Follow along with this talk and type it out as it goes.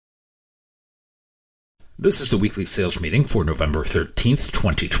This is the weekly sales meeting for November 13th,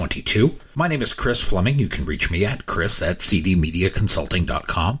 2022. My name is Chris Fleming. You can reach me at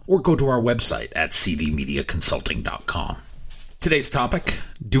chris@cdmediaconsulting.com or go to our website at cdmediaconsulting.com. Today's topic,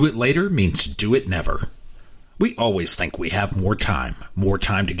 do it later means do it never. We always think we have more time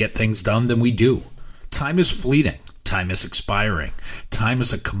to get things done than we do. Time is fleeting. Time is expiring. Time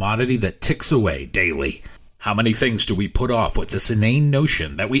is a commodity that ticks away daily. How many things do we put off with this inane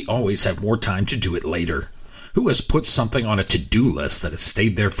notion that we always have more time to do it later? Who has put something on a to-do list that has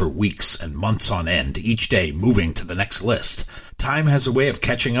stayed there for weeks and months on end, each day moving to the next list? Time has a way of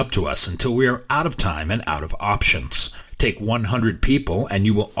catching up to us until we are out of time and out of options. Take 100 people and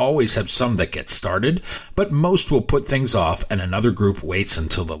you will always have some that get started, but most will put things off and another group waits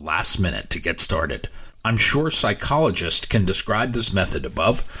until the last minute to get started. I'm sure psychologists can describe this method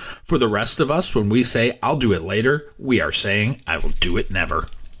above. For the rest of us, when we say, I'll do it later, we are saying, I will do it never.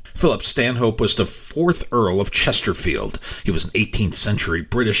 Philip Stanhope was the 4th Earl of Chesterfield. He was an 18th century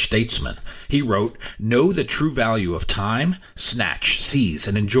British statesman. He wrote, "Know the true value of time, snatch, seize,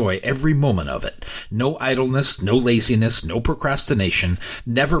 and enjoy every moment of it. No idleness, no laziness, no procrastination.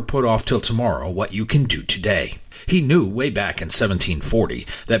 Never put off till tomorrow what you can do today." He knew way back in 1740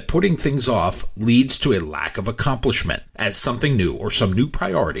 that putting things off leads to a lack of accomplishment, as something new or some new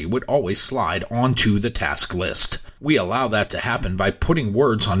priority would always slide onto the task list. We allow that to happen by putting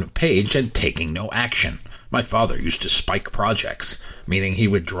words on a page and taking no action. My father used to spike projects, meaning he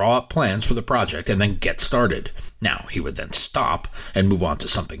would draw up plans for the project and then get started. Now, he would then stop and move on to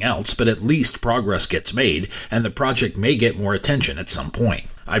something else, but at least progress gets made and the project may get more attention at some point.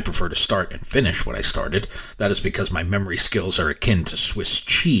 I prefer to start and finish what I started. That is because my memory skills are akin to Swiss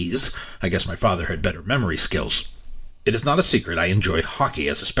cheese. I guess my father had better memory skills. It is not a secret I enjoy hockey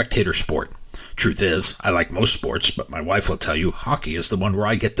as a spectator sport. Truth is, I like most sports, but my wife will tell you hockey is the one where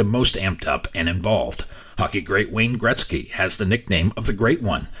I get the most amped up and involved. Hockey great Wayne Gretzky has the nickname of the Great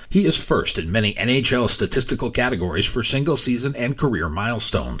One. He is first in many NHL statistical categories for single-season and career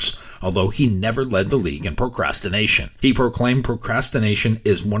milestones, although he never led the league in procrastination. He proclaimed procrastination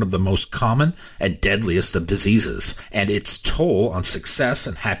is one of the most common and deadliest of diseases, and its toll on success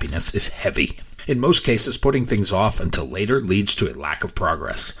and happiness is heavy. In most cases, putting things off until later leads to a lack of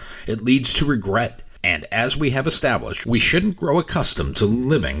progress. It leads to regret, and as we have established, we shouldn't grow accustomed to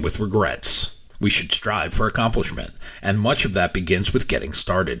living with regrets. We should strive for accomplishment, and much of that begins with getting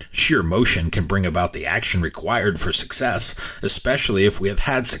started. Sheer motion can bring about the action required for success, especially if we have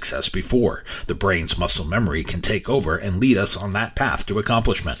had success before. The brain's muscle memory can take over and lead us on that path to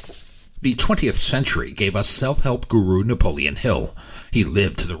accomplishment. The 20th century gave us self-help guru Napoleon Hill. He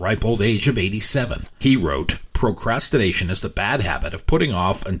lived to the ripe old age of 87. He wrote, "Procrastination is the bad habit of putting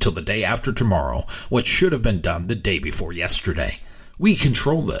off until the day after tomorrow what should have been done the day before yesterday." We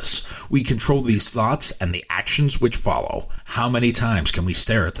control this. We control these thoughts and the actions which follow. How many times can we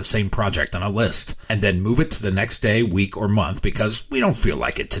stare at the same project on a list and then move it to the next day, week, or month because we don't feel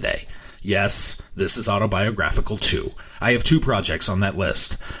like it today? Yes, this is autobiographical too. I have 2 projects on that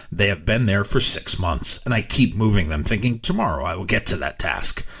list. They have been there for 6 months, and I keep moving them thinking tomorrow I will get to that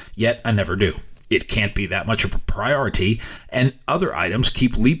task. Yet I never do. It can't be that much of a priority, and other items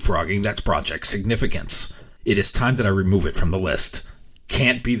keep leapfrogging that project's significance. It is time that I remove it from the list.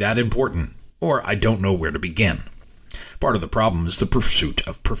 Can't be that important, or I don't know where to begin. Part of the problem is the pursuit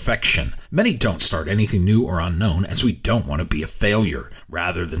of perfection. Many don't start anything new or unknown as we don't want to be a failure.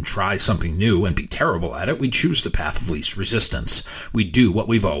 Rather than try something new and be terrible at it, we choose the path of least resistance. We do what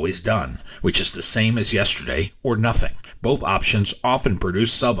we've always done, which is the same as yesterday or nothing. Both options often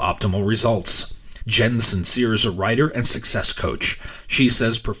produce suboptimal results. Jen Sincere is a writer and success coach. She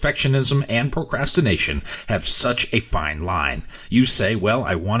says perfectionism and procrastination have such a fine line. You say, well,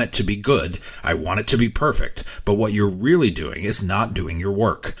 I want it to be good. I want it to be perfect. But what you're really doing is not doing your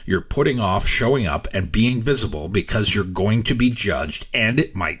work. You're putting off showing up and being visible because you're going to be judged and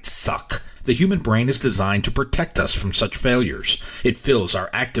it might suck. The human brain is designed to protect us from such failures. It fills our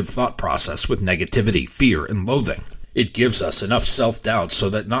active thought process with negativity, fear, and loathing. It gives us enough self-doubt so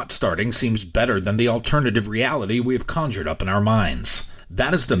that not starting seems better than the alternative reality we have conjured up in our minds.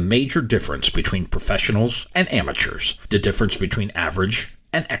 That is the major difference between professionals and amateurs, the difference between average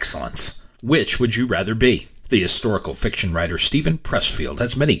and excellence. Which would you rather be? The historical fiction writer Stephen Pressfield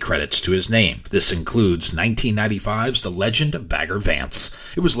has many credits to his name. This includes 1995's The Legend of Bagger Vance.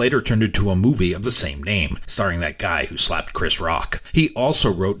 It was later turned into a movie of the same name, starring that guy who slapped Chris Rock. He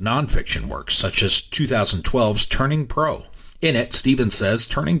also wrote nonfiction works such as 2012's Turning Pro. In it, Stephen says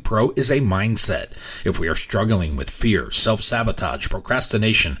Turning Pro is a mindset. If we are struggling with fear, self-sabotage,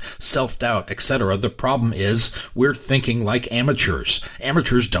 procrastination, self-doubt, etc., the problem is we're thinking like amateurs.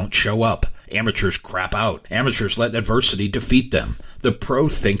 Amateurs don't show up. Amateurs crap out. Amateurs let adversity defeat them. The pro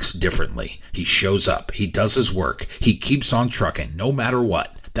thinks differently. He shows up. He does his work. He keeps on trucking, no matter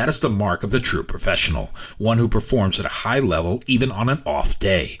what. That is the mark of the true professional, one who performs at a high level even on an off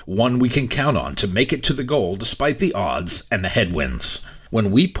day, one we can count on to make it to the goal despite the odds and the headwinds. When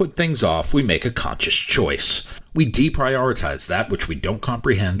we put things off, we make a conscious choice. We deprioritize that which we don't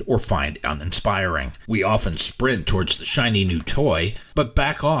comprehend or find uninspiring. We often sprint towards the shiny new toy, but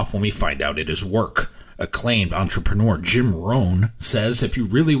back off when we find out it is work. Acclaimed entrepreneur Jim Rohn says if you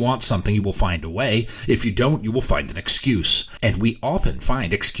really want something, you will find a way. If you don't, you will find an excuse. And we often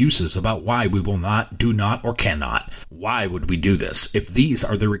find excuses about why we will not, do not, or cannot. Why would we do this if these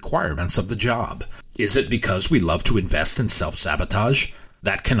are the requirements of the job? Is it because we love to invest in self-sabotage?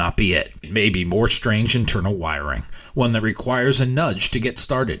 That cannot be it. It may be more strange internal wiring, one that requires a nudge to get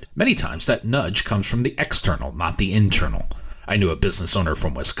started. Many times that nudge comes from the external, not the internal. I knew a business owner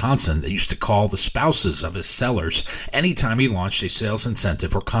from Wisconsin that used to call the spouses of his sellers anytime he launched a sales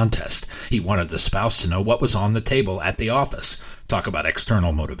incentive or contest. He wanted the spouse to know what was on the table at the office. Talk about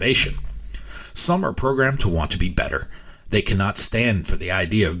external motivation. Some are programmed to want to be better. They cannot stand for the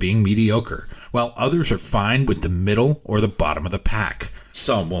idea of being mediocre, while others are fine with the middle or the bottom of the pack.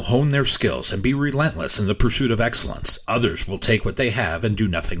 Some will hone their skills and be relentless in the pursuit of excellence. Others will take what they have and do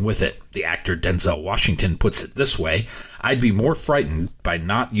nothing with it. The actor Denzel Washington puts it this way: I'd be more frightened by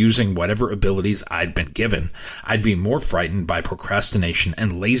not using whatever abilities I'd been given. I'd be more frightened by procrastination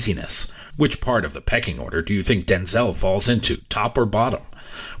and laziness. Which part of the pecking order do you think Denzel falls into, top or bottom?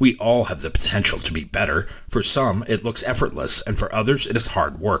 We all have the potential to be better. For some, it looks effortless, and for others, it is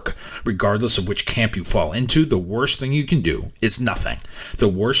hard work. Regardless of which camp you fall into, the worst thing you can do is nothing. The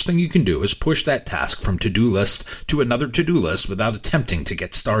worst thing you can do is push that task from to-do list to another to-do list without attempting to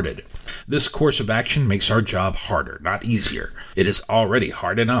get started. This course of action makes our job harder, not easier. It is already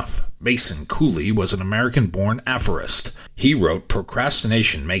hard enough. Mason Cooley was an American-born aphorist. He wrote,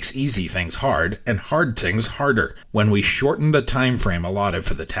 "Procrastination makes easy things hard and hard things harder. When we shorten the time frame allotted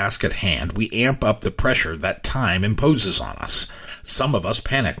for the task at hand, we amp up the pressure that time imposes on us. Some of us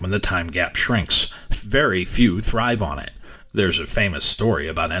panic when the time gap shrinks. Very few thrive on it." There's a famous story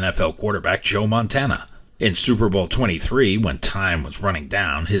about NFL quarterback Joe Montana. In Super Bowl 23, when time was running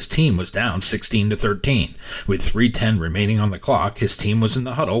down, his team was down 16-13. With 3:10 remaining on the clock, his team was in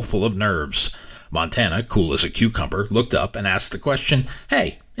the huddle full of nerves. Montana, cool as a cucumber, looked up and asked the question,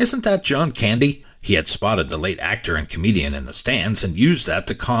 "Hey, isn't that John Candy?" He had spotted the late actor and comedian in the stands and used that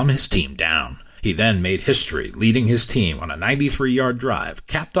to calm his team down. He then made history, leading his team on a 93-yard drive,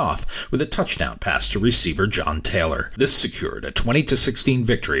 capped off with a touchdown pass to receiver John Taylor. This secured a 20-16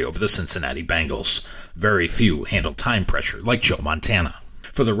 victory over the Cincinnati Bengals. Very few handle time pressure like Joe Montana.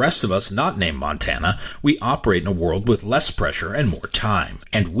 For the rest of us not named Montana, we operate in a world with less pressure and more time,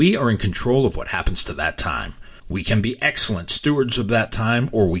 and we are in control of what happens to that time. We can be excellent stewards of that time,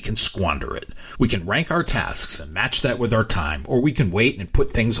 or we can squander it. We can rank our tasks and match that with our time, or we can wait and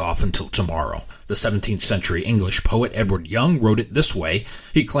put things off until tomorrow. The 17th century English poet Edward Young wrote it this way.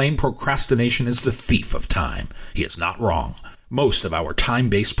 He claimed procrastination is the thief of time. He is not wrong. Most of our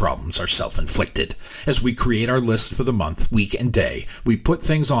time-based problems are self-inflicted. As we create our list for the month, week, and day, we put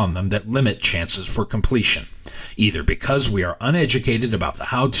things on them that limit chances for completion, either because we are uneducated about the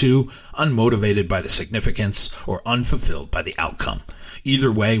how-to, unmotivated by the significance, or unfulfilled by the outcome.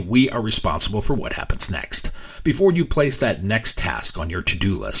 Either way, we are responsible for what happens next. Before you place that next task on your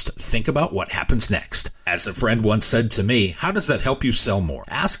to-do list, think about what happens next. As a friend once said to me, how does that help you sell more?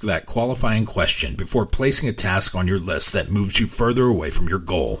 Ask that qualifying question before placing a task on your list that moves you further away from your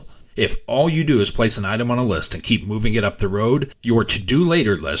goal. If all you do is place an item on a list and keep moving it up the road, your to-do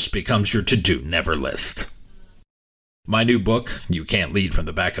later list becomes your to-do never list. My new book, You Can't Lead from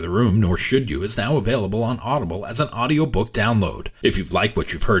the Back of the Room, Nor Should You, is now available on Audible as an audiobook download. If you've liked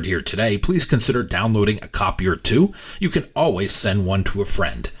what you've heard here today, please consider downloading a copy or two. You can always send one to a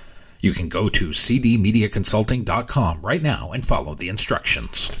friend. You can go to cdmediaconsulting.com right now and follow the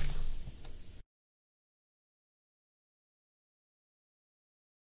instructions.